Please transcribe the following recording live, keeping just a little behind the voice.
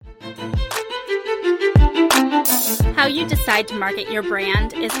you decide to market your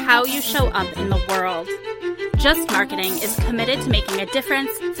brand is how you show up in the world. Just Marketing is committed to making a difference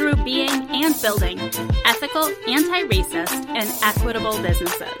through being and building ethical, anti-racist, and equitable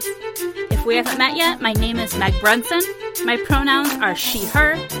businesses. If we haven't met yet, my name is Meg Brunson. My pronouns are she,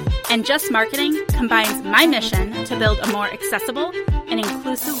 her, and Just Marketing combines my mission to build a more accessible and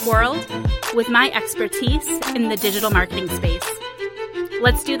inclusive world with my expertise in the digital marketing space.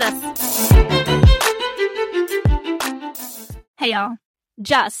 Let's do this. Hey y'all,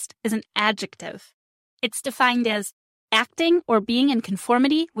 just is an adjective. It's defined as acting or being in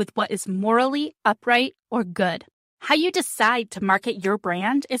conformity with what is morally upright or good. How you decide to market your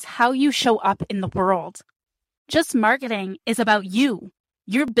brand is how you show up in the world. Just Marketing is about you,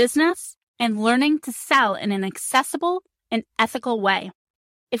 your business, and learning to sell in an accessible and ethical way.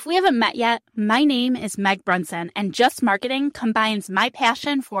 If we haven't met yet, my name is Meg Brunson, and Just Marketing combines my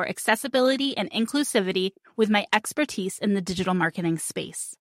passion for accessibility and inclusivity with my expertise in the digital marketing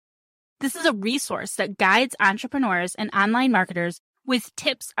space. This is a resource that guides entrepreneurs and online marketers with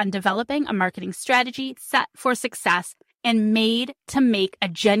tips on developing a marketing strategy set for success and made to make a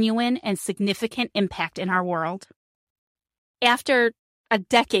genuine and significant impact in our world. After a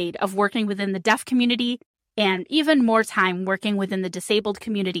decade of working within the deaf community, and even more time working within the disabled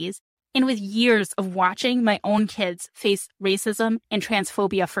communities, and with years of watching my own kids face racism and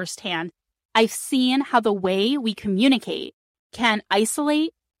transphobia firsthand, I've seen how the way we communicate can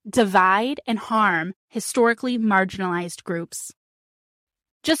isolate, divide, and harm historically marginalized groups.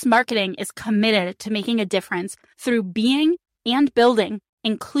 Just Marketing is committed to making a difference through being and building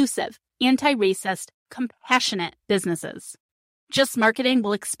inclusive, anti-racist, compassionate businesses. Just Marketing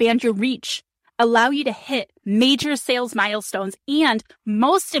will expand your reach, allow you to hit major sales milestones, and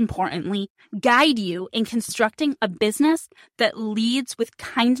most importantly, guide you in constructing a business that leads with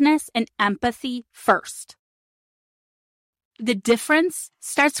kindness and empathy first. The difference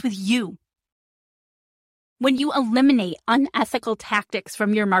starts with you. When you eliminate unethical tactics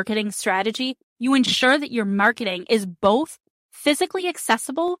from your marketing strategy, you ensure that your marketing is both physically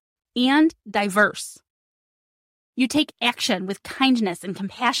accessible and diverse. You take action with kindness and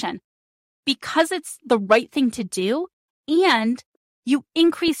compassion, because it's the right thing to do, and you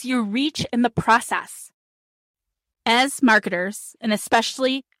increase your reach in the process. As marketers, and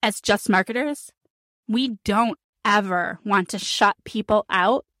especially as Just Marketers, we don't ever want to shut people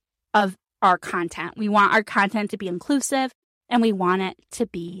out of our content. We want our content to be inclusive, and we want it to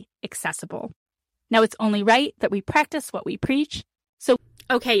be accessible. Now, it's only right that we practice what we preach. So,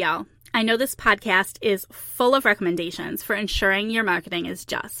 okay, y'all. I know this podcast is full of recommendations for ensuring your marketing is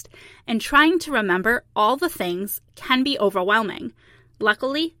just, and trying to remember all the things can be overwhelming.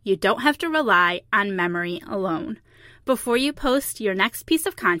 Luckily, you don't have to rely on memory alone. Before you post your next piece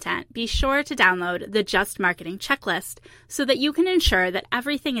of content, be sure to download the Just Marketing checklist so that you can ensure that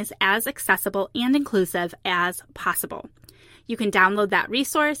everything is as accessible and inclusive as possible. You can download that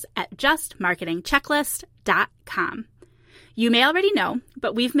resource at justmarketingchecklist.com. You may already know,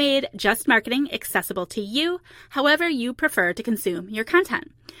 but we've made Just Marketing accessible to you however you prefer to consume your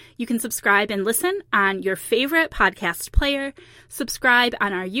content. You can subscribe and listen on your favorite podcast player, subscribe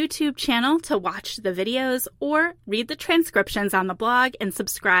on our YouTube channel to watch the videos, or read the transcriptions on the blog and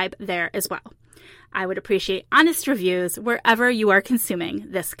subscribe there as well. I would appreciate honest reviews wherever you are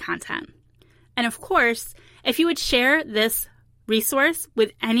consuming this content. And of course, if you would share this resource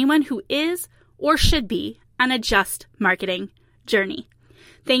with anyone who is or should be on a Just Marketing journey.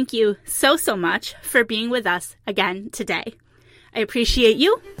 Thank you so much for being with us again today. I appreciate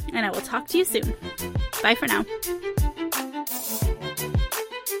you, and I will talk to you soon. Bye for now.